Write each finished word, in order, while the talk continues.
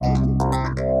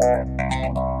Hello,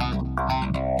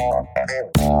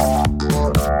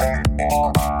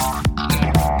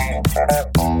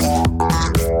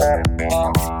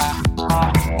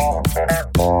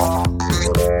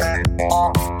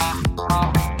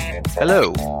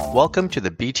 welcome to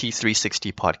the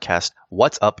BT360 podcast,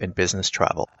 What's Up in Business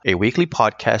Travel, a weekly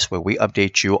podcast where we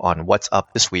update you on what's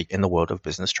up this week in the world of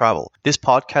business travel. This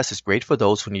podcast is great for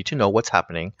those who need to know what's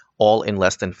happening, all in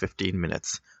less than 15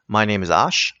 minutes. My name is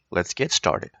Ash. Let's get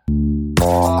started.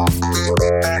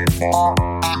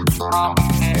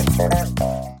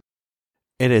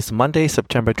 It is Monday,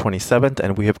 September 27th,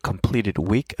 and we have completed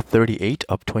week 38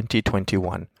 of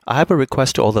 2021. I have a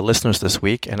request to all the listeners this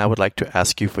week, and I would like to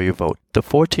ask you for your vote. The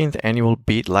 14th annual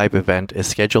Beat Live event is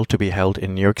scheduled to be held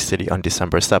in New York City on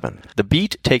December 7th. The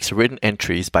Beat takes written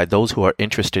entries by those who are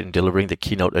interested in delivering the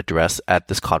keynote address at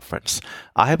this conference.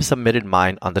 I have submitted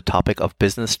mine on the topic of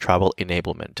business travel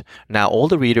enablement. Now, all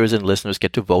the readers and listeners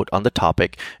get to vote on the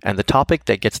topic, and the topic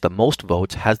that gets the most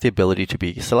votes has the ability to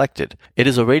be selected. It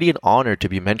is already an honor to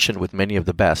be mentioned with many of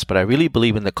the best, but I really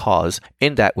believe in the cause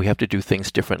in that we have to do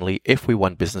things differently if we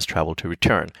want business travel to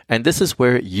return. And this is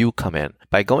where you come in.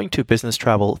 By going to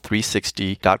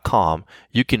businesstravel360.com,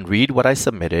 you can read what I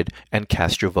submitted and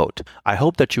cast your vote. I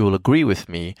hope that you will agree with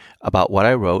me about what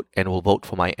I wrote and will vote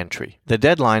for my entry. The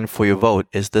deadline for your vote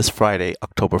is this Friday,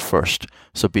 October 1st,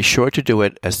 so be sure to do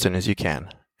it as soon as you can.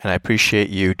 And I appreciate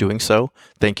you doing so.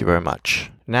 Thank you very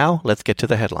much. Now, let's get to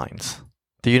the headlines.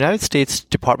 The United States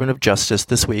Department of Justice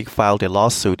this week filed a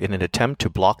lawsuit in an attempt to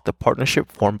block the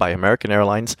partnership formed by American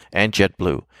Airlines and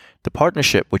JetBlue. The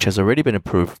partnership, which has already been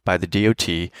approved by the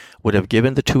DOT, would have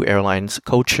given the two airlines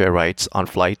code-share rights on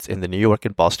flights in the New York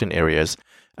and Boston areas.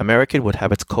 American would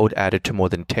have its code added to more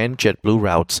than 10 JetBlue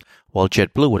routes, while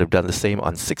JetBlue would have done the same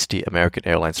on 60 American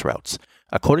Airlines routes.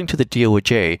 According to the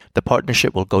DOJ, the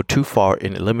partnership will go too far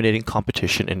in eliminating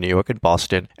competition in New York and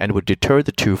Boston and would deter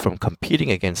the two from competing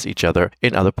against each other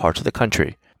in other parts of the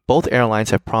country. Both airlines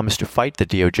have promised to fight the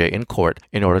DOJ in court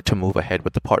in order to move ahead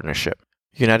with the partnership.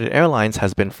 United Airlines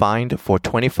has been fined for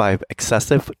 25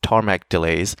 excessive tarmac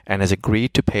delays and has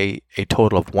agreed to pay a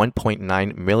total of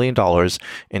 $1.9 million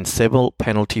in civil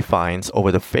penalty fines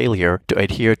over the failure to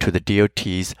adhere to the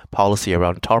DOT's policy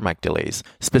around tarmac delays.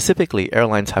 Specifically,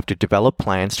 airlines have to develop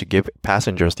plans to give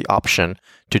passengers the option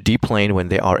to deplane when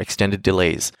there are extended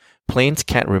delays. Planes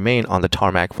can't remain on the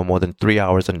tarmac for more than 3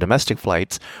 hours on domestic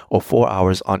flights or 4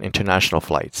 hours on international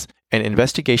flights. An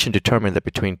investigation determined that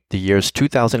between the years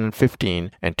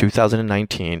 2015 and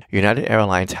 2019, United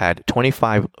Airlines had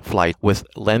 25 flights with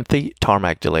lengthy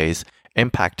tarmac delays,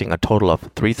 impacting a total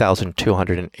of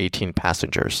 3,218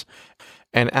 passengers.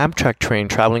 An Amtrak train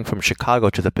traveling from Chicago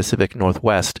to the Pacific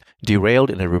Northwest derailed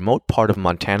in a remote part of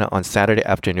Montana on Saturday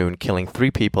afternoon, killing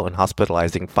 3 people and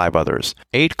hospitalizing 5 others.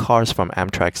 8 cars from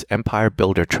Amtrak's Empire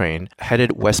Builder train,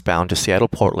 headed westbound to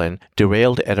Seattle-Portland,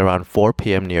 derailed at around 4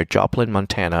 p.m. near Joplin,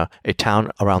 Montana, a town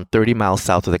around 30 miles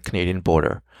south of the Canadian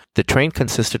border. The train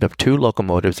consisted of 2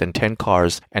 locomotives and 10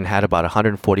 cars and had about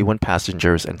 141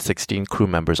 passengers and 16 crew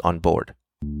members on board.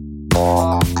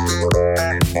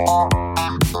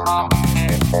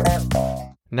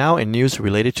 Now in news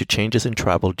related to changes in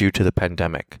travel due to the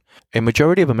pandemic. A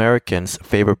majority of Americans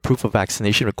favor proof of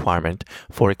vaccination requirement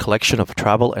for a collection of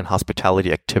travel and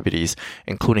hospitality activities,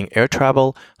 including air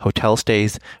travel, hotel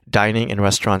stays, dining in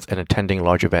restaurants, and attending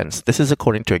large events. This is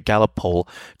according to a Gallup poll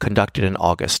conducted in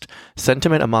August.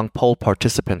 Sentiment among poll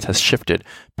participants has shifted,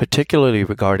 particularly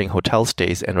regarding hotel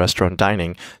stays and restaurant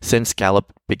dining, since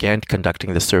Gallup began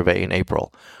conducting the survey in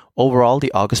April. Overall,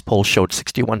 the August poll showed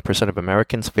 61% of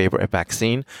Americans favor a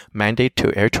vaccine mandate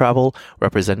to air travel,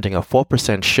 representing a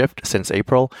 4% shift since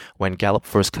April when Gallup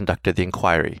first conducted the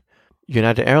inquiry.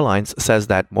 United Airlines says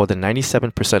that more than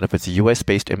 97% of its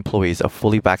U.S.-based employees are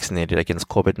fully vaccinated against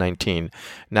COVID-19,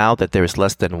 now that there is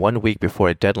less than 1 week before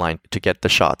a deadline to get the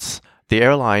shots. The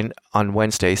airline on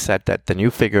Wednesday said that the new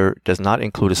figure does not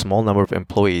include a small number of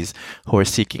employees who are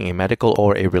seeking a medical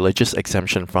or a religious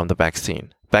exemption from the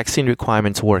vaccine. Vaccine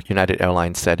requirements work, United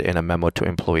Airlines said in a memo to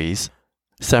employees.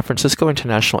 San Francisco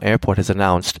International Airport has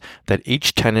announced that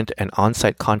each tenant and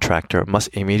on-site contractor must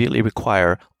immediately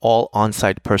require all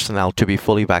on-site personnel to be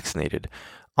fully vaccinated.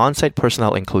 On-site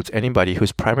personnel includes anybody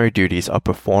whose primary duties are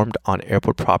performed on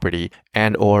airport property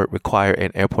and or require an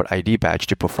airport ID badge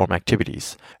to perform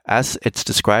activities. As it's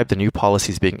described, the new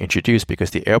policy is being introduced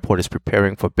because the airport is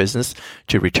preparing for business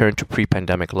to return to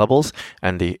pre-pandemic levels,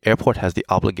 and the airport has the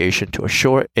obligation to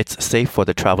assure it's safe for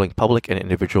the traveling public and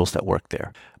individuals that work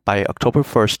there. By October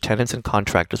 1st, tenants and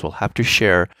contractors will have to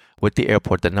share with the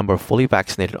airport the number of fully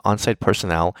vaccinated on-site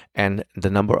personnel and the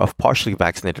number of partially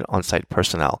vaccinated on-site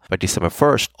personnel. By December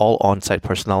 1st, all on-site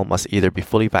personnel must either be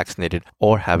fully vaccinated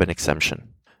or have an exemption.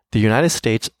 The United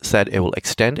States said it will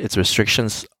extend its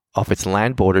restrictions of its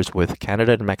land borders with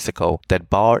Canada and Mexico that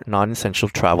bar non-essential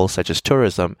travel such as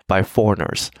tourism by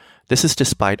foreigners. This is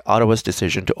despite Ottawa's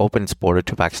decision to open its border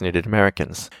to vaccinated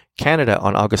Americans. Canada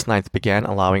on August 9th began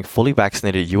allowing fully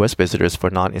vaccinated U.S. visitors for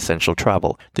non-essential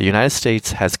travel. The United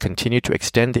States has continued to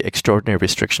extend the extraordinary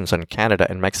restrictions on Canada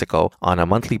and Mexico on a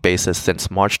monthly basis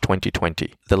since March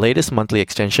 2020. The latest monthly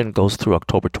extension goes through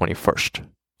October 21st.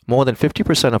 More than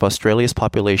 50% of Australia's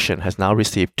population has now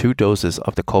received 2 doses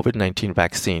of the COVID-19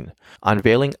 vaccine,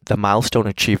 unveiling the milestone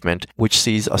achievement which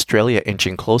sees Australia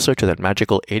inching closer to that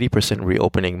magical 80%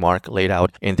 reopening mark laid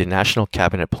out in the National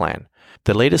Cabinet Plan.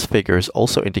 The latest figures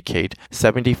also indicate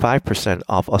 75%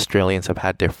 of Australians have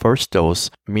had their first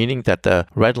dose, meaning that the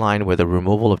red line where the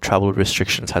removal of travel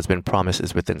restrictions has been promised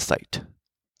is within sight.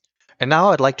 And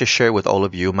now I'd like to share with all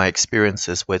of you my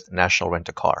experiences with National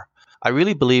Rent-A-Car. I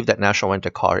really believe that National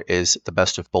Rent-A-Car is the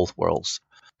best of both worlds.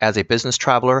 As a business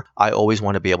traveler, I always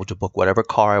want to be able to book whatever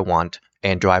car I want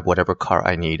and drive whatever car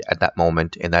I need at that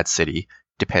moment in that city,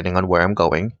 depending on where I'm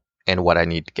going and what I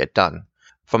need to get done.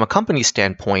 From a company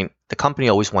standpoint, the company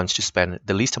always wants to spend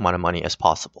the least amount of money as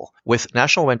possible. With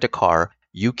National Rent-A-Car,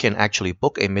 you can actually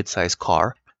book a mid-size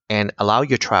car and allow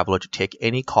your traveler to take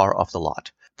any car off the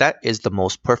lot. That is the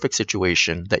most perfect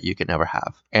situation that you can ever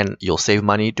have. And you'll save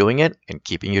money doing it and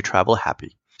keeping your travel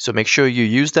happy. So make sure you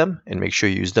use them and make sure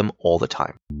you use them all the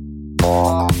time.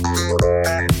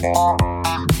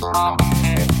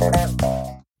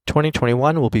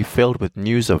 2021 will be filled with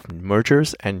news of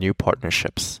mergers and new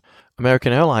partnerships.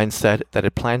 American Airlines said that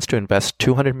it plans to invest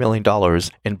 $200 million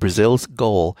in Brazil's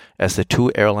Gol as the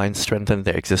two airlines strengthen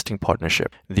their existing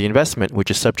partnership. The investment,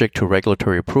 which is subject to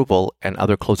regulatory approval and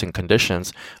other closing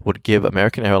conditions, would give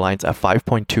American Airlines a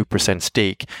 5.2%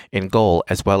 stake in Gol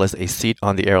as well as a seat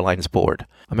on the airline's board.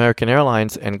 American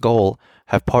Airlines and Gol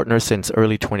have partnered since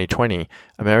early 2020.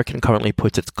 American currently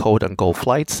puts its code on Gol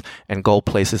flights, and Gol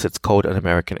places its code on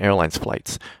American Airlines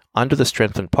flights. Under the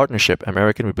strengthened partnership,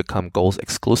 American will become Gol's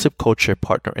exclusive codeshare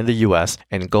partner in the U.S.,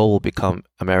 and Gol will become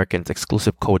American's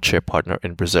exclusive codeshare partner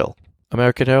in Brazil.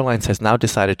 American Airlines has now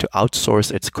decided to outsource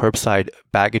its curbside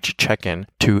baggage check-in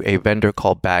to a vendor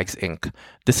called Bags Inc.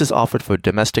 This is offered for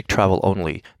domestic travel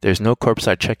only. There's no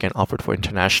curbside check-in offered for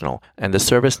international, and the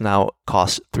service now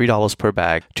costs $3 per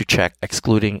bag to check,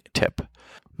 excluding tip.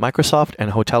 Microsoft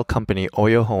and hotel company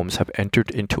Oyo Homes have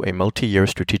entered into a multi-year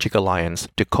strategic alliance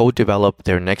to co-develop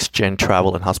their next-gen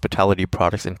travel and hospitality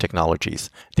products and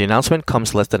technologies. The announcement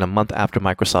comes less than a month after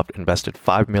Microsoft invested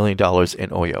 $5 million in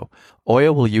Oyo.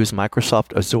 Oyo will use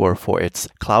Microsoft Azure for its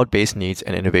cloud-based needs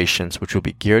and innovations, which will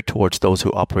be geared towards those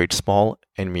who operate small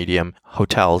and medium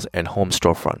hotels and home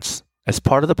storefronts. As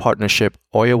part of the partnership,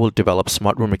 Oyo will develop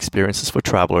smart room experiences for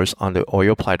travelers on the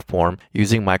Oyo platform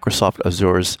using Microsoft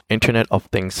Azure's Internet of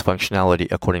Things functionality,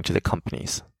 according to the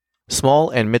companies.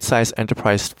 Small and mid-sized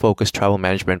enterprise-focused travel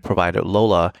management provider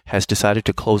Lola has decided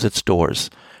to close its doors.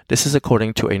 This is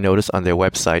according to a notice on their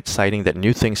website citing that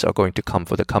new things are going to come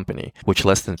for the company, which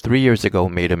less than 3 years ago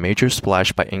made a major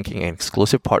splash by inking an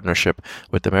exclusive partnership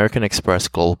with American Express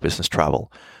Global Business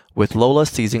Travel. With Lola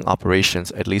ceasing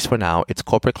operations, at least for now, its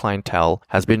corporate clientele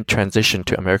has been transitioned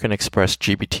to American Express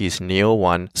GBT's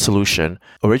Neo1 solution.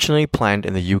 Originally planned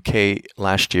in the UK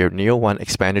last year, Neo1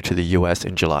 expanded to the US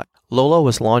in July. Lola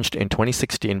was launched in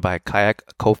 2016 by Kayak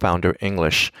co-founder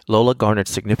English. Lola garnered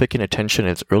significant attention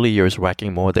in its early years,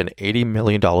 racking more than $80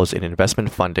 million in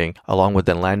investment funding, along with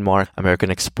the landmark American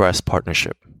Express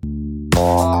partnership.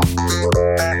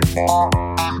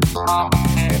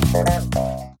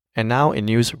 And now in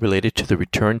news related to the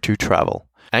return to travel.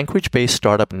 Anchorage-based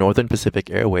startup Northern Pacific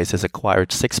Airways has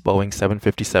acquired 6 Boeing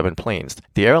 757 planes.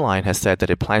 The airline has said that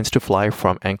it plans to fly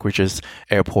from Anchorage's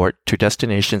airport to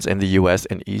destinations in the U.S.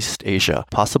 and East Asia.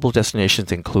 Possible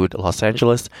destinations include Los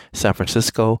Angeles, San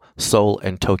Francisco, Seoul,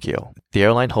 and Tokyo. The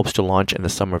airline hopes to launch in the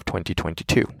summer of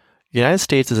 2022. The United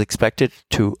States is expected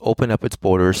to open up its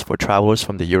borders for travelers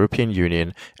from the European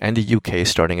Union and the UK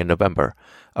starting in November.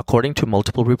 According to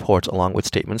multiple reports along with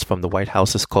statements from the White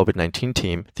House's COVID-19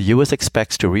 team, the U.S.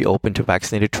 expects to reopen to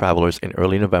vaccinated travelers in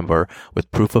early November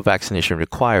with proof of vaccination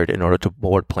required in order to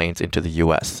board planes into the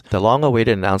U.S. The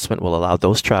long-awaited announcement will allow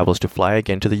those travelers to fly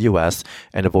again to the U.S.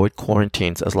 and avoid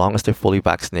quarantines as long as they're fully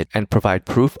vaccinated and provide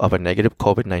proof of a negative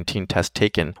COVID-19 test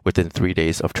taken within 3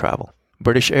 days of travel.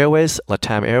 British Airways,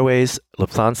 LATAM Airways,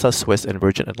 Lufthansa, Swiss, and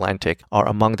Virgin Atlantic are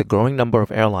among the growing number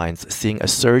of airlines seeing a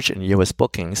surge in U.S.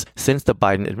 bookings since the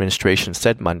Biden administration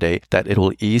said Monday that it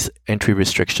will ease entry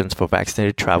restrictions for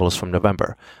vaccinated travelers from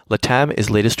November. LATAM is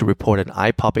latest to report an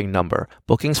eye-popping number.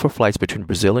 Bookings for flights between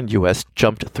Brazil and U.S.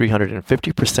 jumped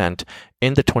 350%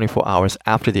 in the 24 hours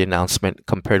after the announcement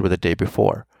compared with the day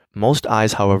before. Most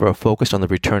eyes, however, are focused on the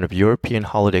return of European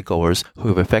holidaygoers who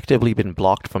have effectively been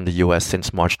blocked from the U.S.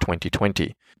 since March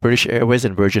 2020. British Airways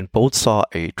and Virgin both saw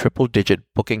a triple-digit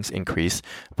bookings increase,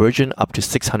 Virgin up to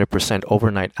 600%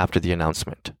 overnight after the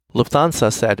announcement.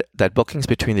 Lufthansa said that bookings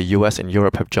between the U.S. and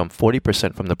Europe have jumped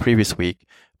 40% from the previous week,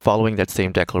 following that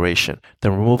same declaration.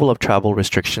 The removal of travel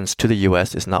restrictions to the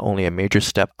U.S. is not only a major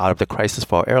step out of the crisis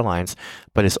for our airlines,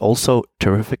 but is also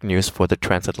terrific news for the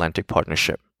transatlantic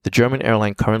partnership. The German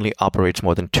airline currently operates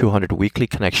more than 200 weekly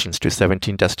connections to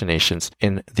 17 destinations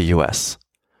in the U.S.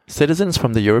 Citizens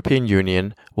from the European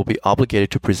Union will be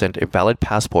obligated to present a valid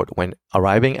passport when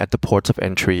arriving at the ports of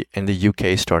entry in the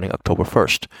UK starting October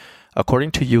 1st.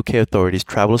 According to UK authorities,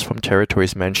 travelers from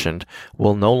territories mentioned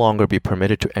will no longer be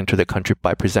permitted to enter the country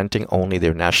by presenting only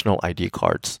their national ID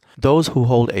cards. Those who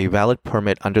hold a valid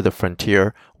permit under the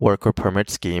Frontier Worker Permit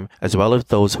Scheme, as well as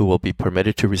those who will be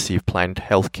permitted to receive planned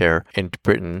health care in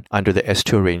Britain under the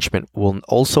S2 arrangement, will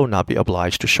also not be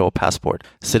obliged to show a passport.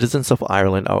 Citizens of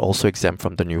Ireland are also exempt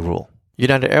from the new rule.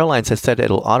 United Airlines has said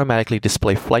it will automatically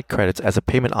display flight credits as a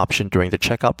payment option during the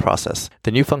checkout process.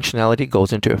 The new functionality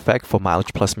goes into effect for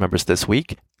Mileage Plus members this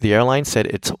week. The airline said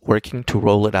it's working to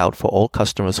roll it out for all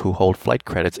customers who hold flight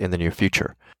credits in the near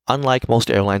future. Unlike most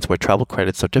airlines where travel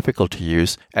credits are difficult to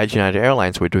use, at United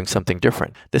Airlines we're doing something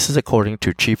different. This is according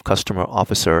to Chief Customer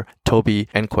Officer Toby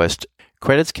Enquist.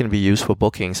 Credits can be used for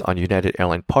bookings on United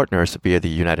Airline partners via the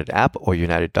United app or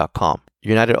united.com.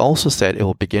 United also said it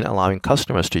will begin allowing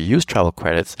customers to use travel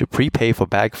credits to prepay for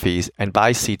bag fees and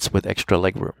buy seats with extra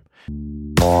legroom.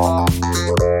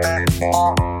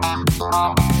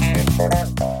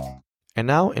 And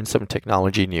now in some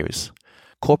technology news.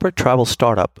 Corporate travel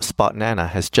startup Spotnana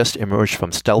has just emerged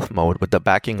from stealth mode with the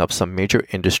backing of some major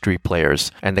industry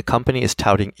players, and the company is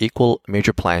touting equal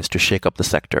major plans to shake up the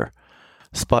sector.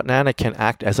 Spotnana can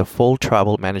act as a full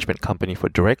travel management company for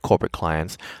direct corporate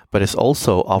clients, but is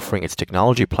also offering its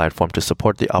technology platform to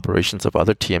support the operations of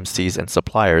other TMCs and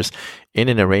suppliers in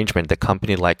an arrangement the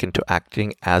company likened to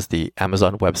acting as the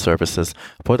Amazon Web Services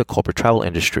for the corporate travel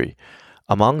industry.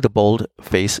 Among the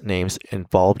bold-faced names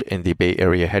involved in the Bay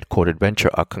Area headquartered venture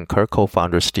are Concur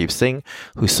co-founder Steve Singh,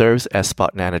 who serves as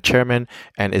Spotnana chairman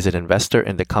and is an investor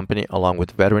in the company, along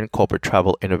with veteran corporate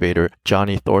travel innovator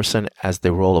Johnny Thorson as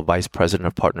the role of vice president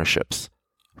of partnerships.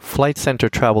 Flight Centre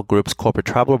Travel Group's corporate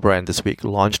travel brand this week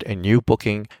launched a new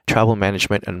booking, travel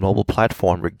management, and mobile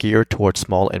platform geared towards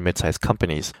small and mid-sized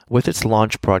companies. With its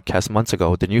launch broadcast months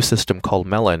ago, the new system called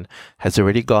Melon has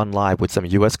already gone live with some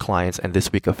U.S. clients and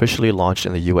this week officially launched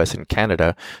in the U.S. and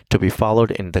Canada, to be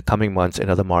followed in the coming months in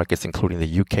other markets including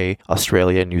the UK,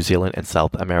 Australia, New Zealand, and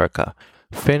South America.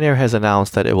 Finnair has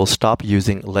announced that it will stop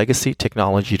using legacy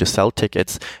technology to sell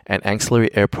tickets and ancillary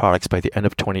air products by the end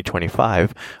of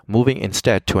 2025, moving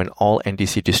instead to an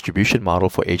all-NDC distribution model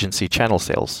for agency channel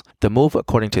sales. The move,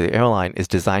 according to the airline, is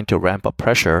designed to ramp up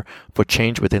pressure for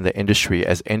change within the industry,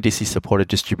 as NDC-supported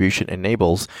distribution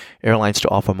enables airlines to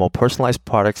offer more personalized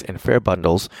products and fare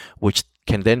bundles, which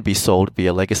can then be sold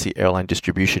via legacy airline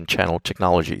distribution channel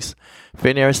technologies.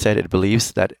 Finnair said it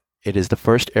believes that it is the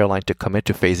first airline to commit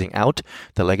to phasing out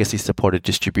the legacy-supported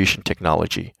distribution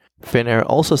technology. Finnair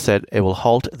also said it will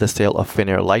halt the sale of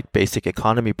Finnair Light Basic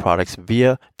Economy products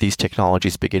via these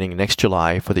technologies beginning next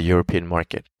July for the European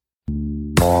market.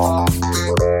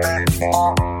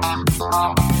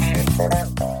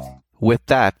 With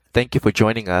that, thank you for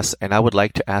joining us, and I would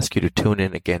like to ask you to tune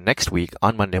in again next week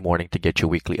on Monday morning to get your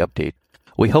weekly update.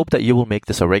 We hope that you will make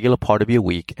this a regular part of your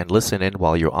week and listen in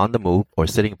while you're on the move or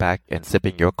sitting back and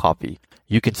sipping your coffee.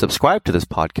 You can subscribe to this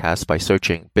podcast by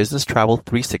searching Business Travel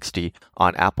 360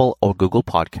 on Apple or Google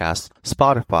Podcasts,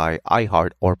 Spotify,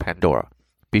 iHeart, or Pandora.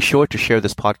 Be sure to share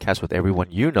this podcast with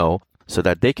everyone you know so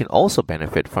that they can also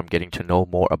benefit from getting to know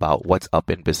more about what's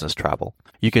up in business travel.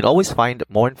 You can always find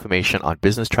more information on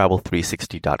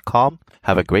businesstravel360.com.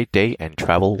 Have a great day and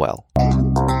travel well.